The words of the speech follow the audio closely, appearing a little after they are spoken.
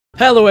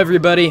Hello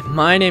everybody,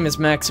 my name is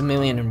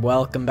Maximilian and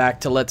welcome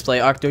back to Let's Play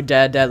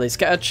Octodad Dadliest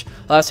Sketch.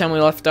 Last time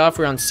we left off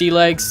we were on sea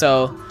legs,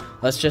 so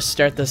let's just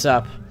start this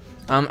up.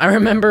 What I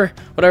remember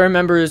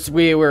is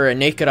we were a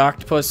naked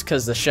octopus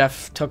because the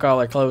chef took all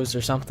our clothes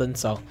or something,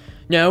 so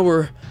now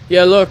we're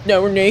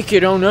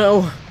naked, oh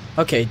no.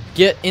 Okay,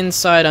 get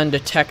inside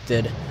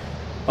undetected.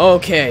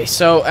 Okay,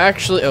 so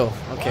actually,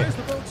 okay.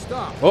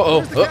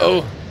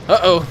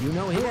 Uh-oh. You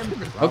know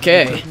him.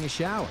 Okay.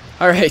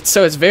 Alright,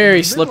 so it's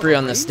very slippery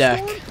on this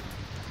deck.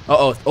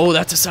 Oh,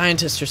 that's a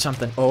scientist or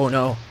something. Oh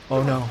no.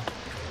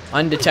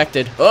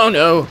 Undetected. Oh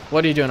no.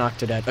 What are you doing,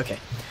 Octodad?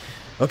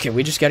 Okay,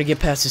 we just gotta get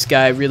past this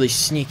guy, really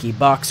sneaky,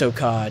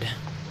 Octodad.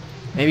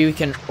 Maybe we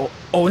can,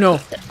 oh no.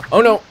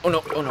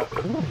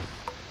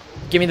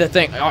 Give me the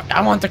thing.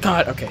 I want the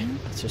cod. Okay,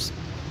 let's just,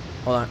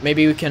 hold on.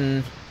 Maybe we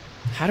can,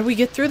 how do we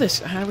get through this?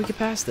 How do we get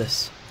past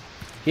this?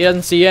 He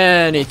doesn't see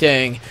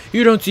anything.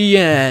 You don't see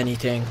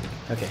anything.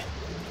 Okay.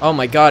 Oh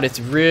my god, it's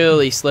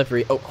really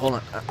slippery. Oh, hold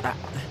on.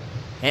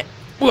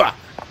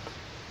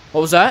 What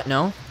was that?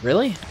 No?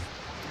 Really?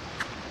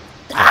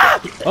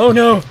 Ah! Oh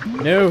no!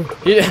 No!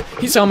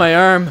 He saw my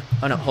arm.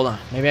 Oh no, hold on.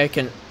 Maybe I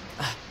can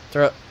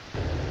throw it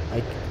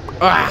like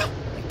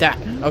that.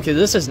 Okay,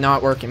 this is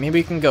not working. Maybe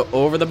we can go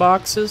over the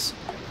boxes.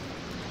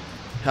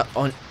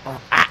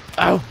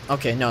 Oh.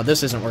 Okay, no,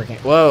 this isn't working.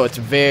 Whoa, it's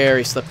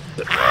very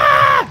slippery.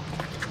 Ah!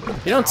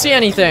 You don't see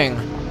anything.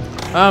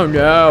 Oh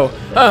no.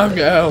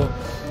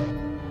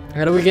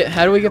 How do we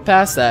get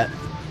past that?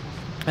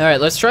 All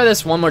right, let's try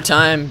this one more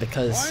time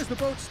because why is the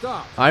boat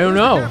stopped? I don't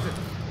know.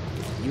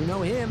 You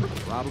know him,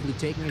 probably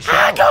taking a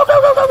shower.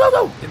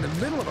 Go! In the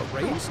middle of a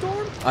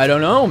rainstorm? I don't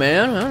know,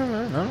 man. I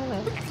don't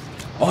know.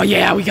 Oh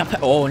yeah, we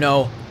got. Oh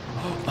no.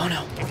 Oh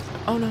no.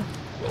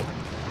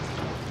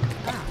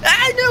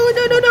 Ah, no.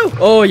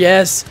 Oh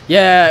yes.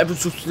 Yeah, it was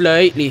so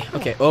slightly.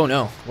 Okay. Oh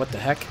no. What the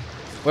heck?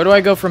 Where do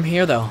I go from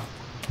here though?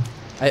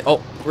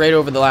 Right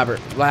over the labber.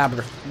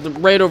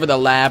 Right over the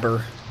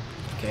labber.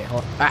 Okay,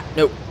 hold on.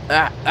 No.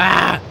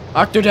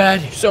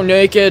 Octodad, you're so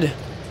naked.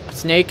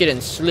 It's naked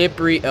and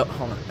slippery. Oh,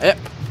 hold on.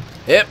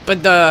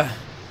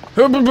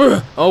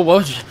 Oh,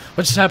 what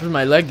just happened to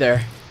my leg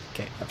there?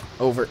 Okay,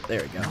 over.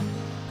 There we go.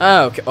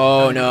 Oh, okay.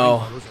 Oh,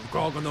 no.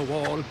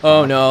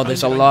 Oh, no.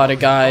 There's a lot of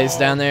guys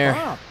down there.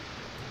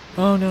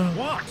 Oh, no.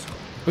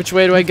 Which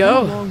way do I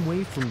go? Long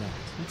way from that.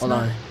 Hold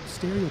on.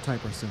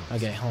 Stereotype ourselves.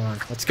 Okay, hold on.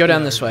 Let's go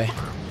down this way.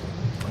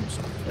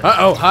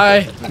 Uh-oh,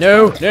 hi.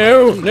 No.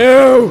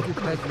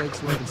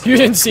 You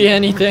didn't see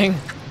anything.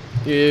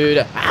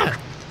 Dude.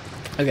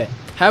 Okay,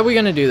 how are we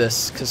gonna do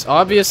this? Because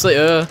obviously,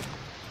 okay,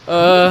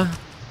 I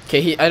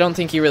don't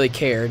think he really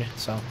cared,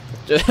 so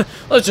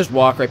let's just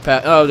walk right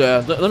past. Oh,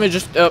 let me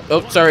just,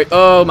 sorry.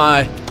 Oh,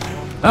 my.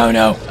 Oh,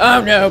 no.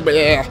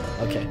 Yeah.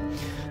 Okay,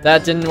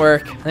 that didn't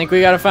work. I think we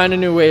gotta find a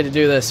new way to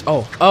do this.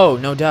 Oh,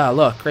 no, duh,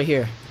 look, right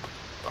here.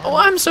 Oh,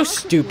 I'm so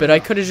stupid. I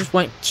could have just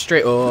went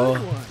straight. Okay.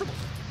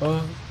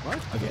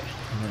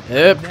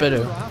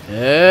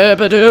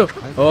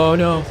 Oh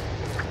no.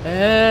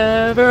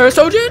 Ever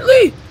so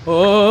gently.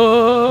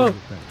 Oh.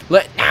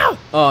 Now.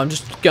 Oh, I'm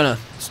just gonna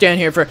stand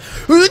here for.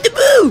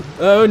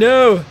 Oh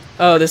no.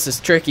 Oh, this is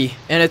tricky,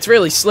 and it's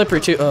really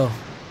slippery too. Oh.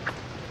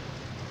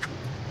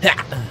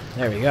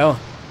 There we go.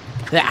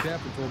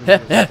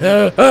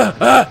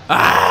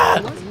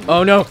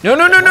 Oh no.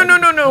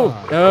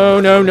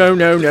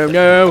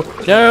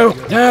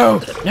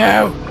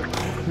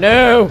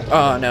 No.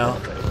 Oh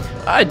no.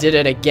 I did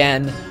it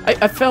again.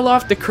 I fell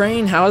off the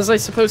crane. How was I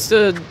supposed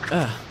to?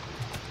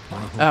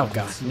 Oh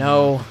god,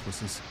 no.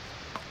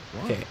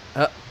 Okay.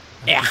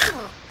 Yeah. There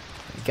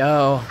we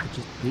go.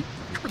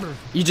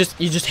 You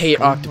just hate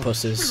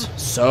octopuses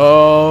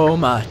so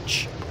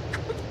much.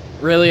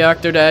 Really,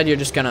 Octodad? You're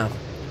just gonna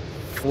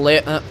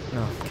flip? No.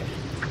 Okay.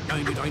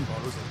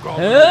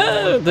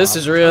 This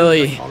is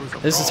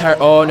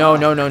hard. Oh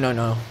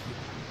no.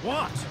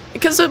 What?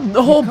 Because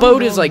the whole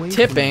boat is like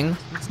tipping.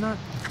 It's not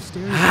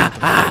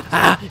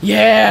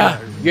Yeah.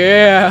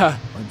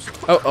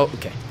 Oh,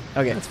 okay.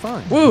 That's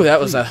fine. Woo, that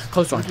was a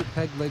close one.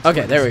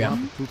 Okay, there we go.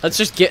 Let's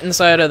just get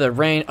inside of the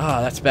rain.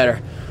 Oh, that's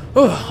better.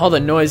 Ooh, all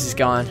the noise is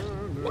gone.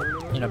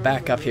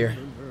 Back up here.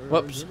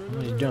 Whoops.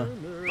 What are you doing?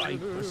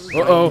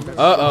 Uh-oh.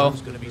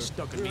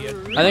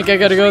 I think I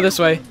gotta go this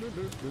way.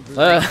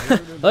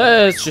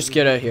 Let's just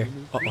get out of here.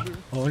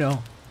 Oh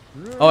no.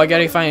 Oh, I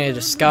gotta find a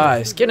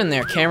disguise. Get in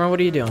there, camera. What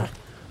are you doing?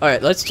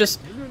 Alright, let's just...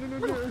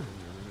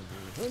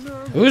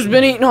 Who's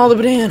been eating all the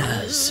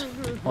bananas?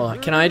 Hold on,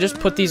 can I just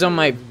put these on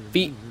my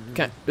feet?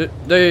 Get them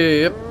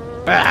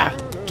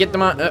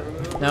on.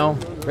 No,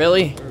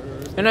 really?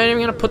 You're not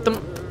even gonna put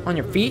them on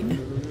your feet?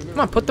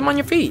 Come on, put them on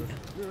your feet.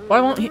 Why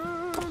won't he?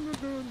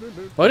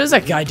 What is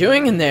that guy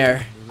doing in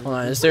there? Hold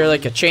on, is there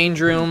like a change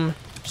room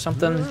or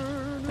something?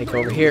 Like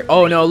over here?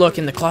 Oh no, look,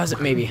 in the closet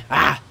maybe.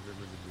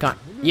 God.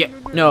 Yeah,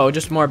 no,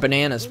 just more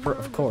bananas,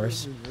 of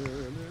course.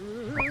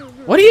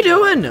 What are you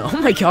doing? Oh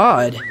my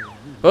god.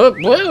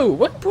 Whoa.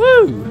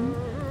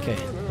 Okay,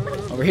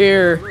 over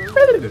here.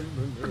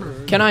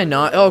 Can I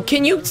not? Oh,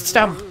 can you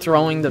stop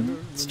throwing the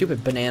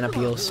stupid banana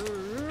peels?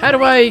 How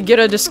do I get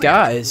a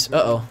disguise?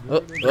 Uh-oh.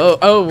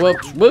 Oh,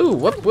 whoops. Woo,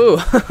 whoop, woo.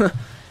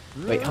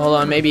 Wait, hold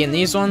on. Maybe in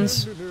these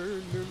ones?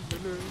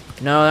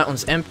 No, that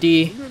one's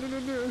empty.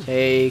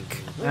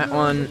 Take that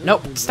one.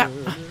 Nope, stop.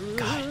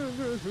 God.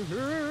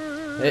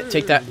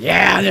 Take that.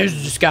 Yeah, there's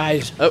a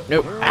disguise. Oh,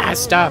 nope. Ah,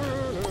 stop.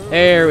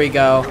 There we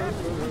go.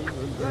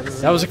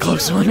 That was a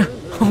close one.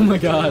 Oh my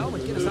god.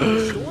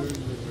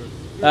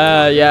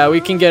 Yeah,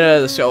 we can get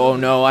a... Oh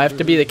no, I have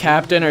to be the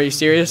captain. Are you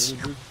serious?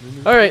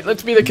 Alright,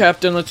 let's be the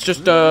captain. Let's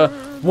just,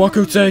 walk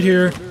outside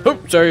here. Oh,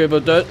 sorry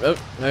about that.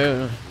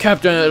 Oh,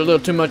 captain had a little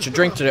too much to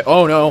drink today.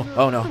 Oh no.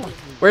 Oh no.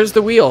 Where's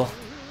the wheel?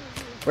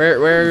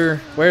 Where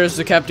does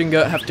the captain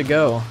have to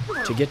go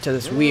to get to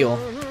this wheel?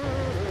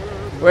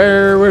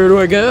 Where do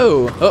I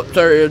go? Oh,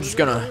 sorry, I'm just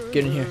gonna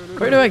get in here.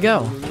 Where do I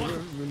go?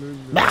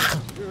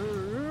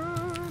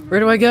 Where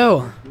do I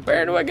go?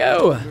 Where do I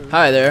go?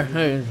 Hi there.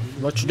 Hey,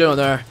 what you doing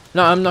there?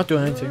 No, I'm not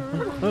doing anything.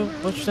 Oh,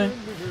 what you saying?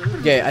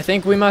 Okay, I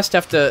think we must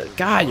have to...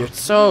 God, you're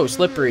so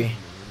slippery.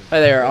 Hi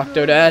there,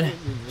 Octodad.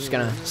 Just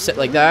gonna sit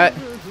like that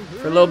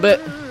for a little bit.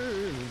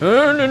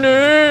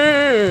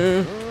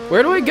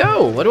 Where do I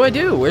go? What do I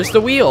do? Where's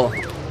the wheel?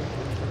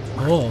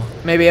 Oh,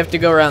 maybe I have to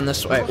go around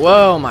this way.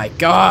 Whoa, my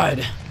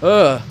God.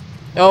 Ugh.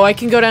 Oh, I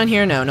can go down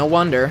here now. No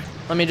wonder.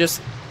 Let me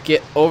just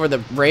get over the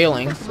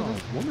railing.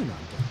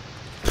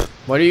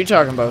 What are you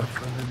talking about?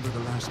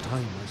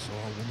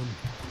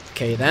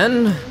 Okay,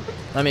 then.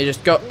 Let me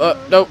just go.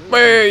 No.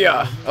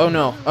 Oh,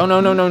 no. Oh,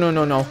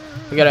 no.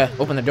 We gotta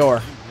open the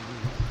door.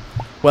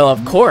 Well,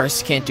 of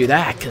course, can't do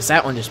that, because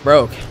that one just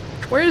broke.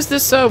 Where is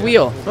this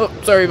wheel? Oh,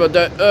 sorry about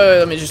that.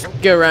 Let me just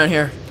get around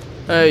here.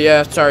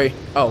 Yeah, sorry.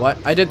 Oh, what?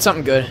 I did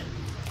something good.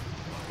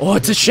 Oh,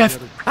 it's a chef.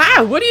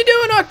 Ah, what are you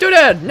doing,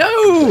 Octodad?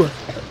 No!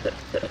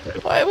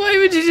 Why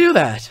would you do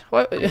that?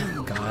 What?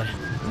 Oh, God.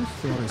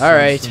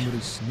 Alright.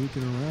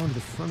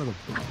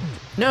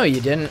 No,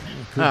 you didn't.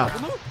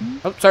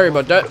 Oh, sorry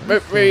about that.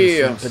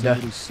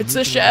 It's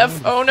the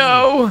chef. Oh,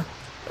 no.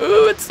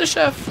 Ooh, it's the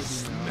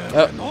chef.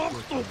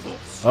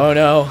 Oh,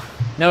 no.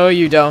 No,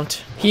 you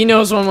don't. He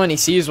knows one when he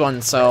sees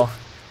one, so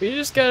we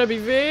just gotta be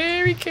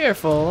very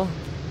careful.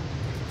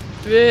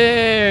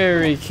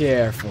 Very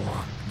careful.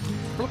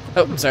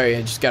 Oh, sorry,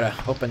 I just gotta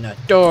open that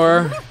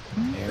door.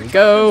 There we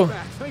go.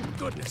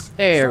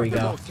 There we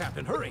go.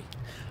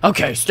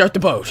 Okay, start the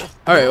boat.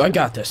 Alright, I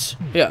got this.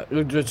 Yeah,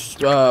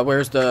 just,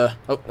 where's the...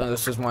 Oh,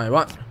 this is what I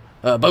want.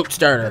 Boat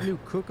starter.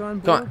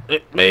 Come on.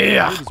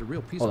 Yeah.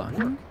 Hold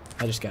on.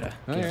 I just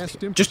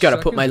gotta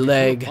put my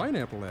leg...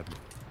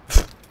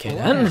 Okay,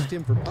 then.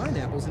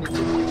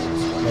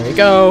 There we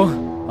go.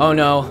 Oh,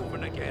 no.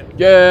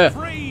 Yeah.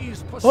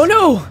 Oh,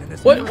 no.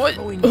 What?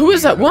 Who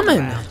is that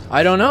woman?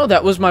 I don't know.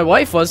 That was my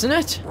wife, wasn't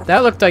it?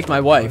 That looked like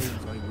my wife.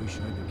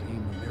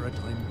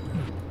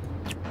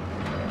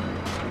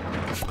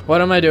 What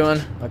am I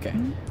doing? Okay.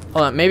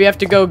 Hold on. Maybe I have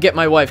to go get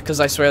my wife, because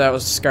I swear that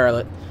was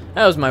Scarlet.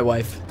 That was my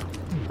wife.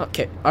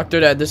 Okay.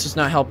 Octodad, this is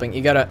not helping.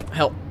 You gotta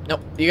help.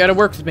 Nope. You gotta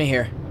work with me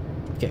here.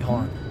 Okay, hold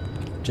on.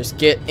 Just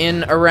get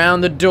in around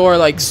the door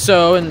like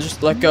so, and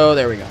just let go.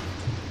 There we go.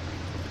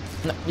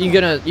 No, you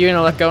gonna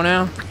let go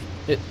now?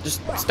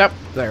 Just stop.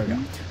 There we go.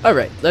 All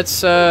right,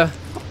 let's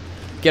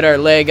get our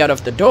leg out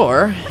of the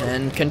door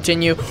and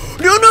continue. No!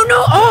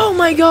 Oh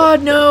my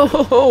God,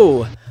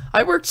 no!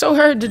 I worked so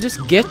hard to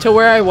just get to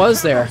where I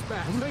was there.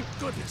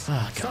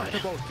 Oh God.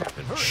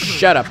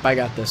 Shut up! I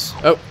got this.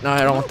 Oh no,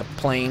 I don't want the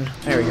plane.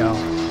 There we go.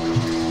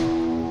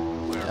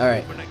 All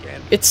right.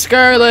 It's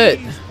Scarlet.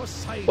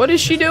 What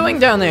is she doing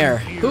down there?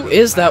 Who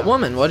is that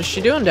woman? What is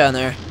she doing down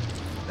there?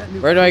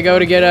 Where do I go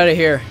to get out of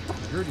here?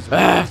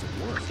 Ah,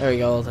 there we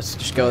go. Let's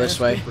just go this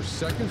way.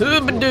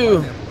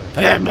 Hoobadoo.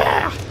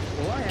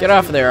 Get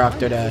off of there,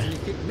 Octodad.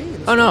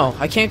 Oh no,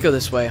 I can't go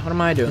this way. What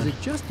am I doing? Is it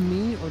just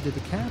me, or did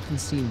the captain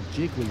seem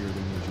jigglier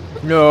than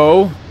usual?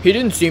 No, he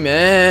didn't seem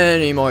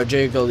any more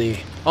jiggly.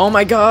 Oh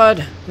my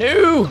God.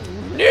 No!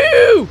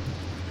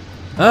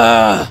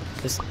 Ah,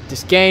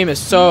 this game is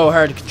so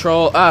hard to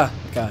control. Ah,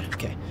 God,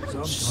 okay.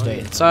 Just stay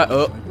inside.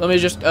 Oh, let me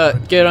just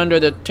get under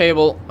the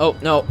table. Oh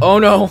no! Oh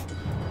no!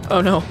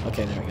 Oh no!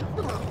 Okay, there we go.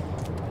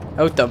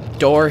 Out the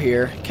door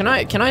here. Can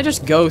I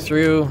just go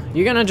through?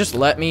 You gonna just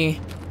let me?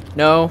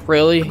 No,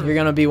 really? You're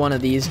gonna be one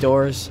of these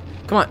doors?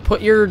 Come on, put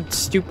your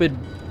stupid.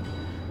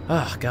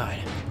 Oh God!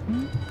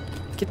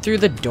 Get through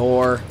the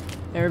door.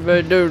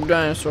 Everybody do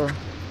dinosaur.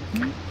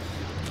 Okay.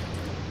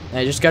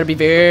 I just gotta be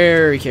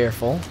very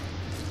careful.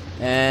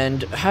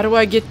 And how do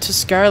I get to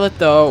Scarlet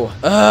though?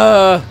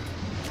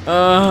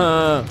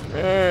 How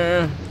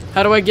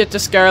do I get to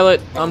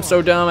Scarlet? I'm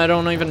so dumb, I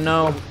don't even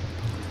know.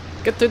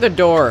 Get through the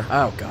door.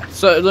 Oh God.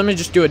 So let me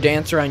just do a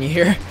dance around you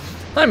here.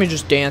 Let me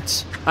just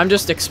dance. I'm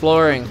just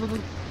exploring.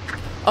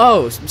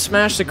 Oh,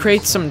 smash the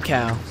crate some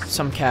cow.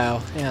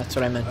 Yeah, that's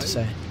what I meant to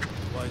say.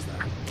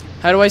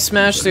 How do I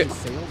smash the...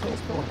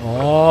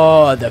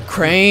 Oh, the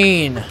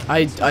crane.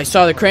 I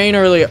saw the crane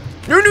earlier.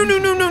 No.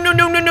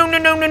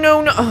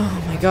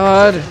 Oh my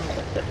God.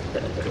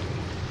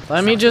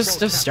 Let me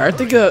just start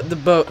the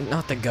boat,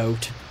 not the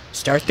goat.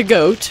 Start the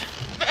goat.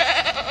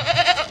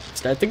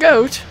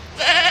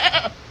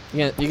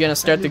 You gonna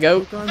start the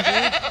goat?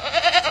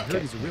 I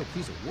heard he's a real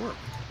piece of work.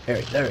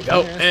 There we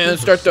go. And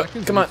start the.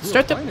 Come on,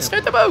 start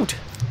the boat.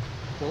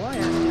 Well, I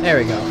asked There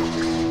we go.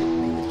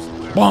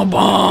 Boom,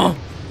 boom.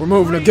 We're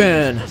moving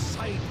again.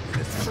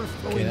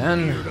 Okay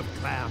then.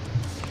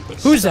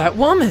 Who's that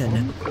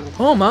woman?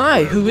 Oh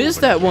my, who is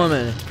that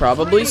woman? It's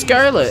probably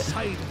Scarlet.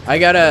 I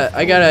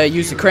gotta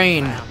use the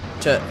crane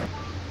to.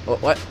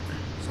 What?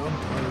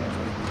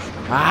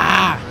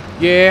 Ah,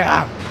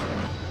 yeah.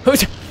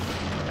 Who's?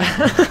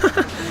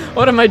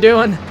 What am I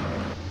doing?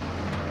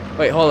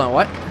 Wait, hold on.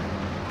 What?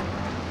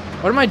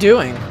 What am I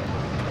doing?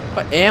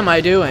 What am I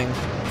doing?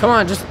 Come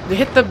on, just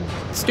hit the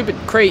stupid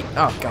crate.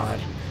 Oh God,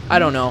 I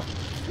don't know.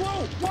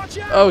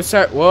 Oh,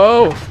 sorry.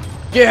 Whoa.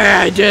 Yeah,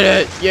 I did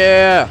it.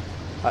 Yeah.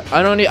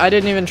 I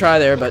didn't even try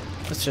there, but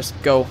let's just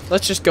go.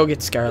 Let's just go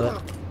get Scarlet.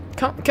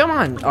 Come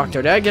on,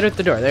 Octodad, get out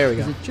the door. There we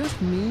go. Is it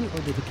just me, or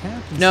did the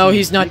captain? No,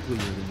 he's not.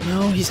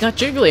 No, he's not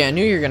jiggly. I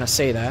knew you were gonna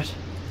say that.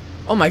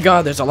 Oh my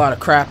God, there's a lot of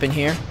crap in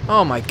here.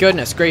 Oh my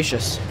goodness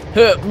gracious.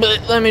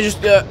 Let me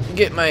just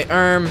get my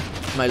arm,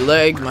 my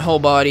leg, my whole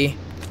body.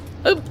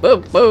 Oh,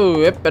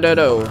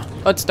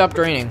 it stopped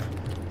raining.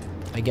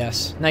 I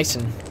guess. Nice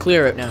and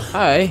clear out now.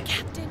 Hi.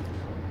 Captain,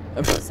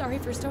 I'm sorry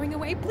for stowing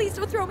away. Please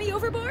don't throw me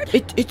overboard.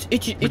 It's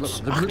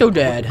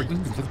Octodad.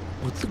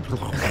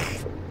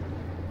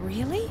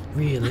 Really?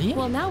 Really?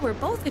 Well, now we're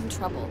both in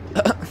trouble.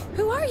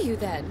 Who are you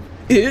then?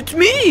 It's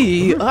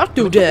me,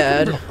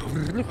 Octodad.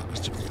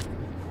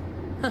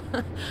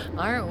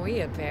 Aren't we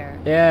a pair?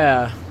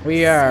 Yeah,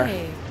 we are.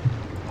 Say,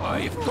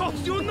 I've got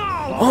you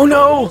now! Oh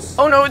no!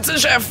 Oh no, it's the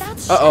chef!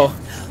 that's Uh-oh.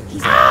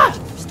 He's ah!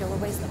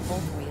 Stowaways the whole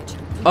voyage.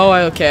 Oh,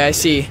 okay, I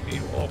see.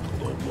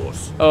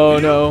 Oh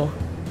no.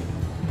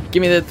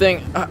 Give me the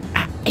thing.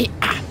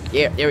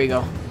 Yeah, there we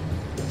go.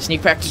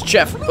 Sneak back to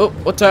chef. Oh,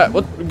 what's that?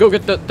 What? Go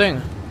get that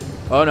thing.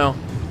 Oh no.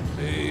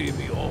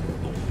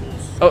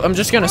 Oh, I'm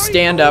just gonna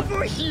stand up.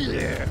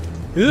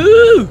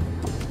 Ooh!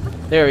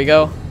 There we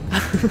go.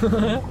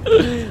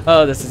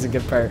 Oh, this is a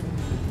good part.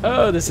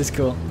 Oh, this is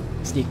cool.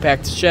 Sneak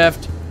back to chef.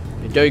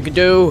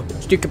 Do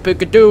stick a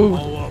pick a do.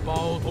 How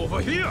about over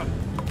here?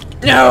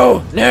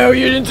 No, no,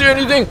 you didn't do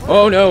anything.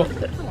 Oh no.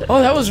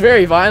 Oh, that was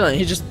very violent.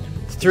 He just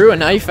threw a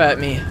knife at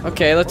me.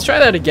 Okay, let's try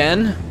that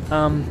again.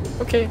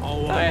 Okay.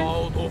 How Hi.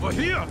 about over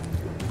here?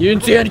 You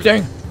didn't see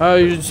anything. Oh,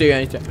 you didn't see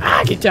anything.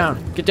 Ah, get down.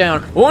 Get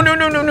down. Oh, no.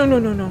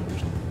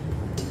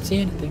 Didn't see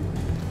anything.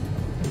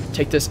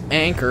 Take this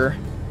anchor.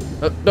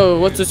 Oh,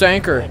 what's this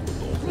anchor?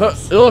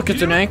 Look,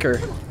 it's an anchor.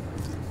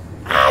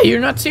 Ah, you're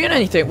not seeing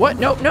anything. What?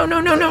 No.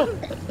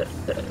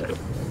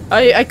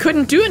 I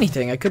couldn't do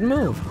anything. I couldn't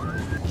move.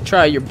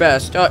 Try your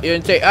best. Oh, you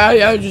didn't say.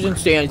 I just didn't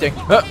see anything.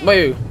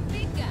 Wait.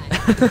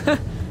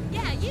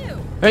 Yeah, you.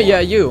 Hey, yeah,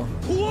 you.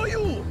 Who are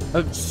you?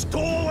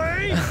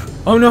 Stowaway?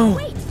 Oh no.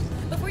 Wait,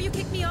 before you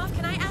kick me off,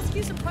 can I ask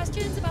you some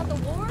questions about the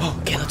war? Oh,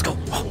 okay, let's go.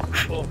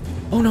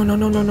 Oh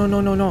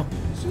no.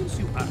 Since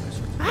you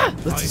asked,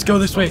 Let's just go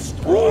this way.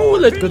 Oh,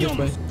 let's go this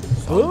way.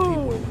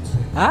 Oh.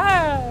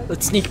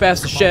 Let's sneak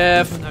past the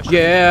chef.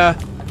 Yeah.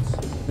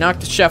 Knock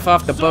the chef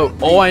off the boat.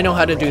 Oh, I know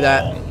how to do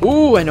that.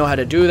 Ooh, I know how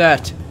to do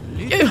that.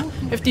 Ew,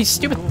 if these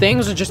stupid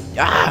things are just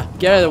get out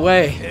of the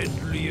way.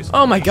 Dadliest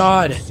Oh my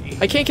God,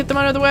 I can't get them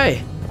out of the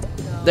way.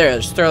 There,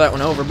 just throw that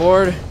one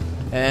overboard,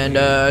 and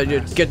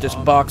just get this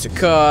box of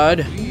cod.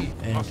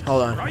 And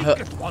hold on.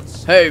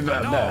 Hey,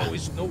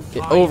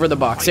 get over the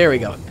box. There we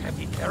go.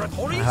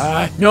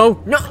 No.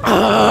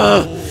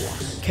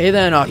 Okay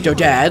then,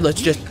 Octodad.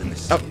 Let's just.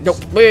 Oh no,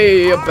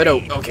 way up it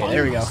out. Okay,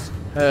 there we go.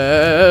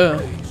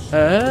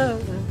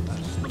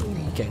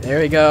 Okay, there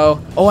we go.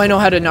 Oh, I know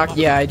how to knock.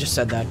 Yeah, I just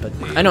said that, but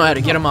I know how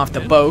to get him off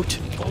the boat.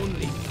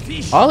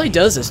 All he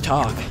does is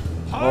talk.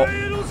 Oh.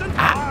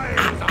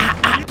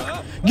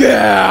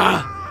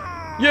 Yeah!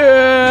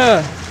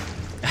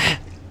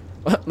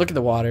 Look at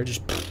the water,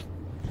 just.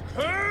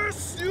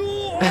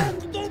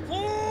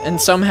 And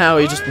somehow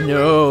he just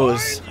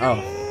knows.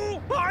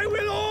 Oh. I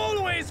will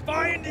always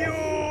find you.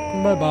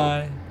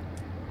 Bye-bye.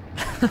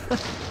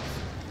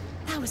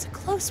 That was a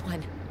close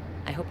one.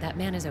 I hope that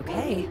man is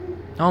okay.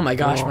 Oh my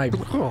gosh, my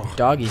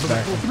doggy's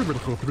back.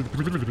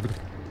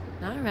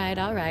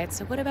 All right.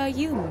 So what about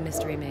you,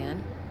 mystery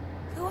man?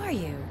 Who are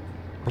you?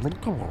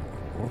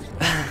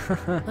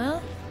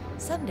 Well,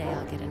 someday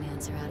I'll get an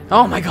answer out of you.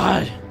 Oh my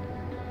God.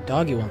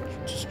 Doggy won't.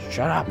 Just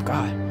shut up,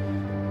 God.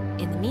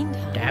 In the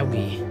meantime,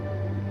 Doggy.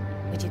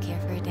 would you care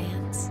for a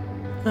dance?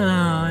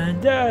 Oh,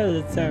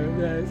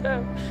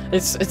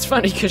 it's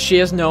funny because she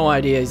has no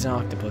idea he's an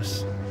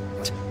octopus.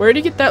 Where'd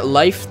he get that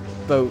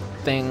lifeboat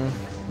thing,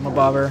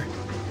 Mabobber?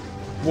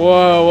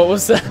 Whoa, what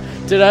was that?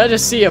 Did I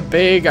just see a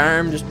big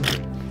arm just...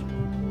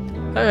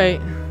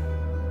 Alright.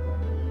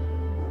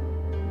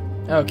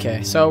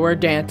 Okay, so we're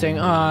dancing.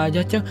 Aw,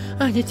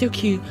 that's so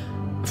cute.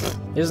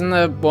 Isn't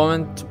the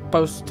woman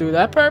supposed to do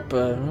that part?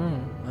 But,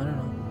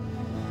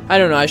 I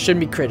don't know. I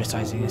shouldn't be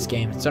criticizing this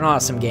game. It's an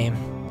awesome game.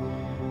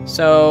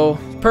 So,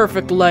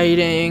 perfect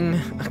lighting.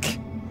 Okay.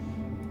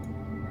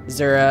 Is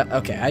there a...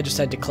 Okay, I just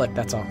had to click,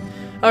 that's all.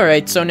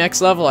 Alright, so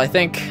next level, I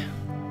think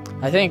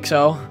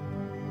so.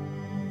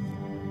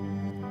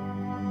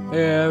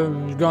 Yeah,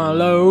 it's gonna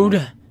load.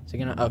 Is it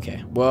gonna?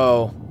 Okay.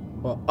 Whoa.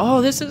 Whoa.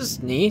 Oh, this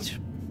is neat.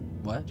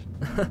 What?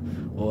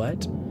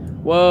 What?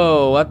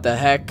 Whoa, what the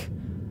heck?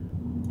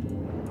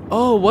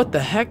 Oh, what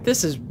the heck?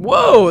 This is...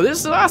 Whoa,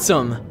 this is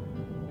awesome.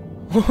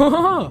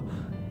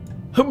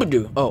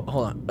 Hoobadoo. Oh,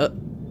 hold on.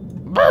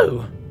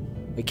 Boo.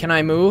 Wait, can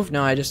I move?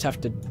 No, I just have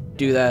to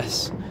do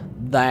this.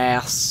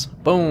 This.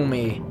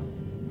 Boomy.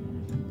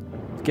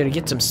 Gotta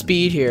get some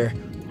speed here.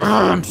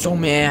 I'm so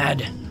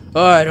mad.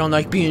 Oh, I don't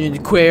like being in the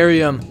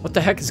aquarium. What the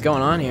heck is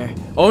going on here?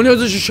 Oh no,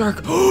 there's a shark.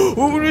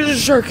 Oh, there's a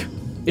shark.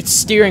 It's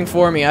steering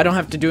for me. I don't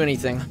have to do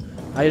anything.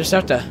 I just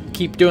have to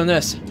keep doing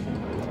this.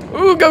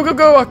 Ooh, go, go,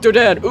 go,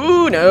 Octodad.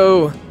 Ooh,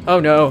 no. Oh,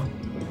 no.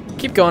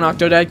 Keep going,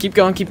 Octodad. Keep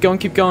going, keep going,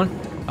 keep going.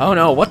 Oh,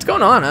 no. What's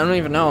going on? I don't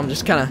even know. I'm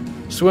just kind of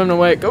swimming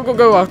away. Go, go,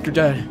 go,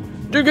 Octodad.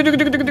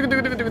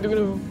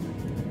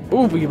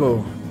 Ooh,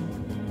 boo.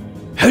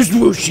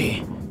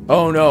 Whooshy.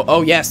 Oh, no.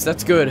 Oh, yes,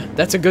 that's good.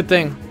 That's a good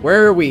thing.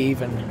 Where are we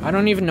even? I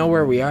don't even know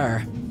where we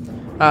are.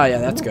 Oh, yeah,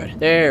 that's good.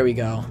 There we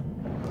go.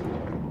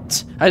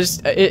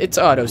 It's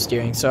auto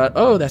steering, so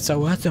oh, that's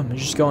so awesome. I'm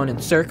just going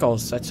in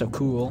circles. That's so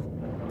cool.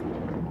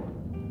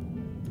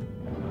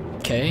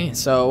 Okay,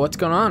 so what's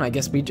going on? I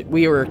guess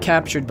we were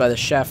captured by the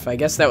chef. I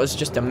guess that was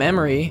just a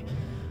memory.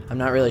 I'm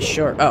not really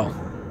sure. Oh.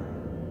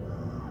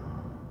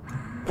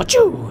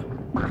 Wachoo!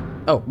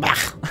 Oh, bah.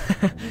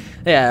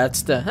 Yeah,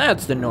 that's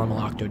the normal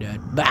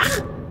Octodad. Bah.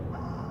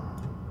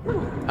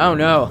 Oh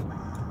no.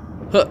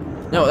 Huh.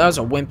 No, that was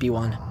a wimpy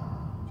one.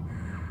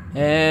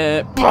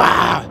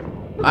 Bah.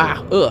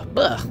 Ah, ugh,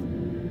 ugh.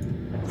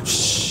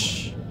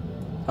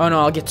 Oh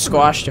no, I'll get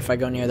squashed if I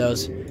go near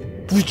those.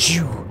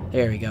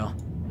 There we go.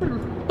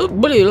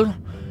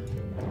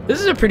 This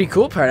is a pretty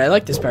cool part. I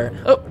like this part.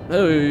 Oh,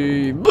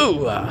 hey,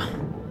 boo.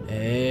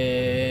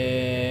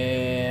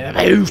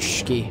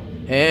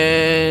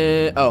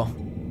 Oh.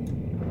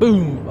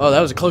 Boom. Oh,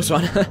 that was a close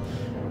one.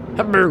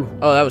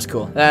 Oh, that was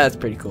cool. That's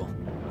pretty cool.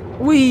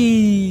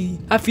 Whee!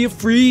 I feel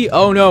free.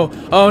 Oh no.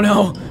 Oh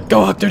no.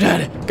 Go,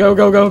 Octodad. Go,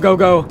 go, go, go,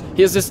 go.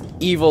 He has this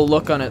evil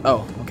look on it.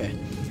 Oh, okay.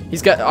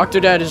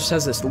 Octodad just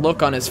has this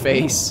look on his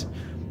face.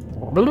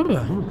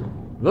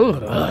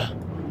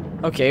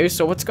 Okay,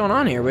 so what's going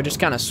on here? We're just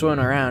kind of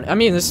swimming around. I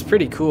mean, this is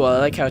pretty cool. I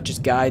like how it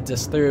just guides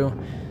us through.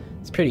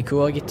 It's pretty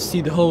cool. I get to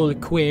see the whole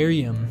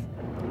aquarium.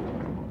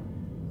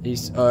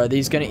 Are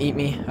these gonna eat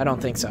me? I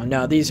don't think so.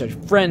 No, these are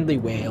friendly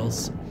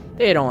whales.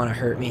 They don't want to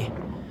hurt me.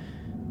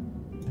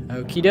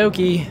 Okie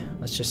dokie.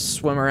 Let's just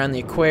swim around the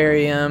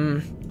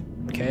aquarium.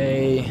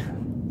 Okay.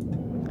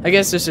 I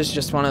guess this is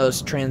just one of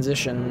those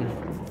transition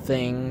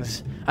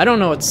things. I don't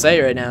know what to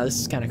say right now. This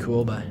is kind of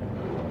cool, but...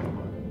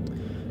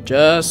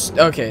 Just...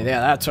 Okay, yeah,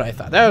 that's what I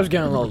thought. That was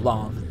getting a little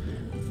long.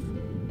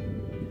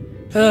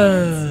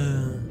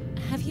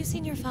 Have you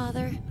seen your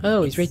father?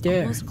 Oh, he's right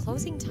there. It's almost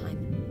closing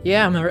time.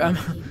 Yeah, I'm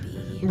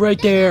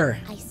right there.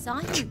 I saw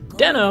you go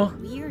Deno. through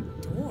a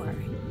weird door.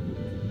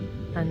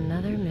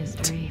 Another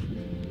mystery.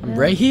 I'm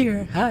right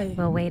here. Hi.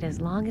 We'll wait as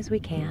long as we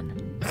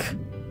can.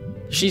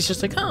 She's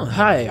just like, oh,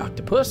 hi,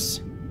 octopus.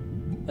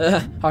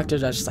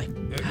 Octodad's just like,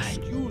 hi.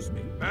 Excuse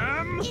me,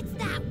 ma'am. It's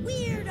that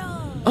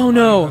weirdo. Oh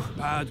no. I have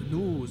bad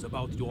news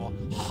about your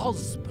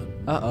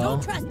husband. Uh-oh.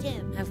 Don't trust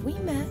him. Have we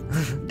met?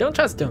 Don't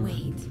trust him.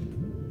 Wait.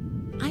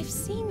 I've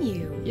seen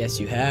you. Yes,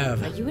 you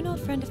have. Are you an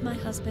old friend of my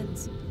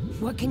husband's?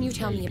 What can you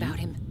tell me about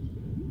him?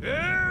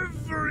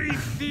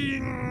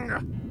 Everything.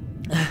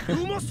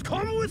 You must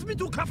come with me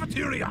to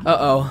cafeteria.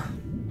 Uh-oh.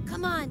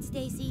 Come on,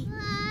 Stacy.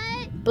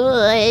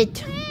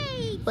 But...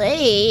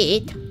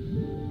 Wait.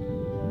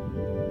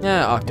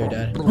 Yeah,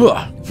 Octodad.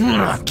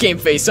 Game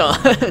face on.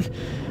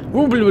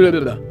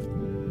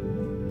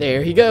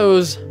 There he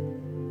goes.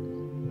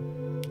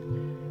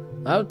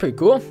 That was pretty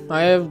cool.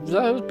 That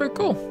was pretty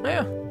cool.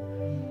 Yeah.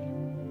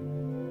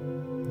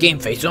 Game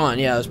face on.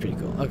 Yeah, that was pretty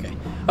cool. Okay.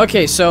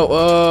 Okay, so,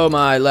 oh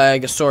my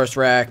Legosaurus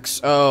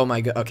Rex. Oh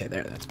my god. Okay,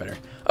 there, that's better.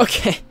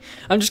 Okay,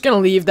 I'm just gonna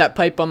leave that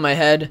pipe on my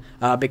head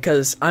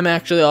because I'm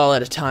actually all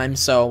out of time,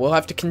 so we'll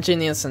have to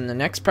continue this in the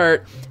next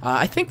part.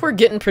 I think we're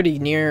getting pretty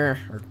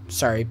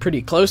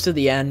pretty close to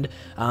the end,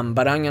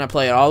 but I'm gonna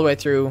play it all the way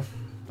through.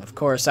 Of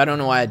course, I don't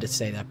know why I had to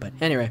say that, but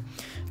anyway,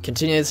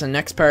 continue this in the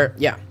next part.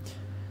 Yeah.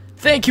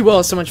 Thank you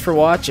all so much for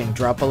watching.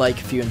 Drop a like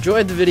if you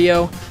enjoyed the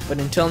video, but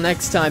until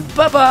next time,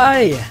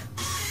 bye-bye!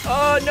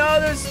 Oh no,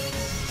 there's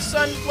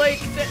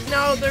sunflake,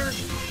 no,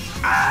 there's...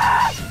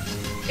 Ah!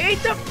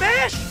 Eat the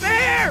fish!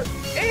 Bear!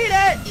 Eat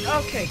it!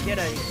 Okay, get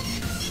out of here.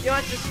 You know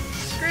what? Just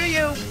screw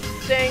you,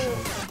 thing.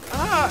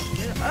 Ah,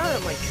 get out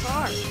of my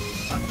car.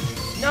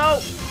 No!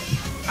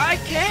 I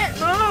can't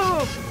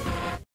move!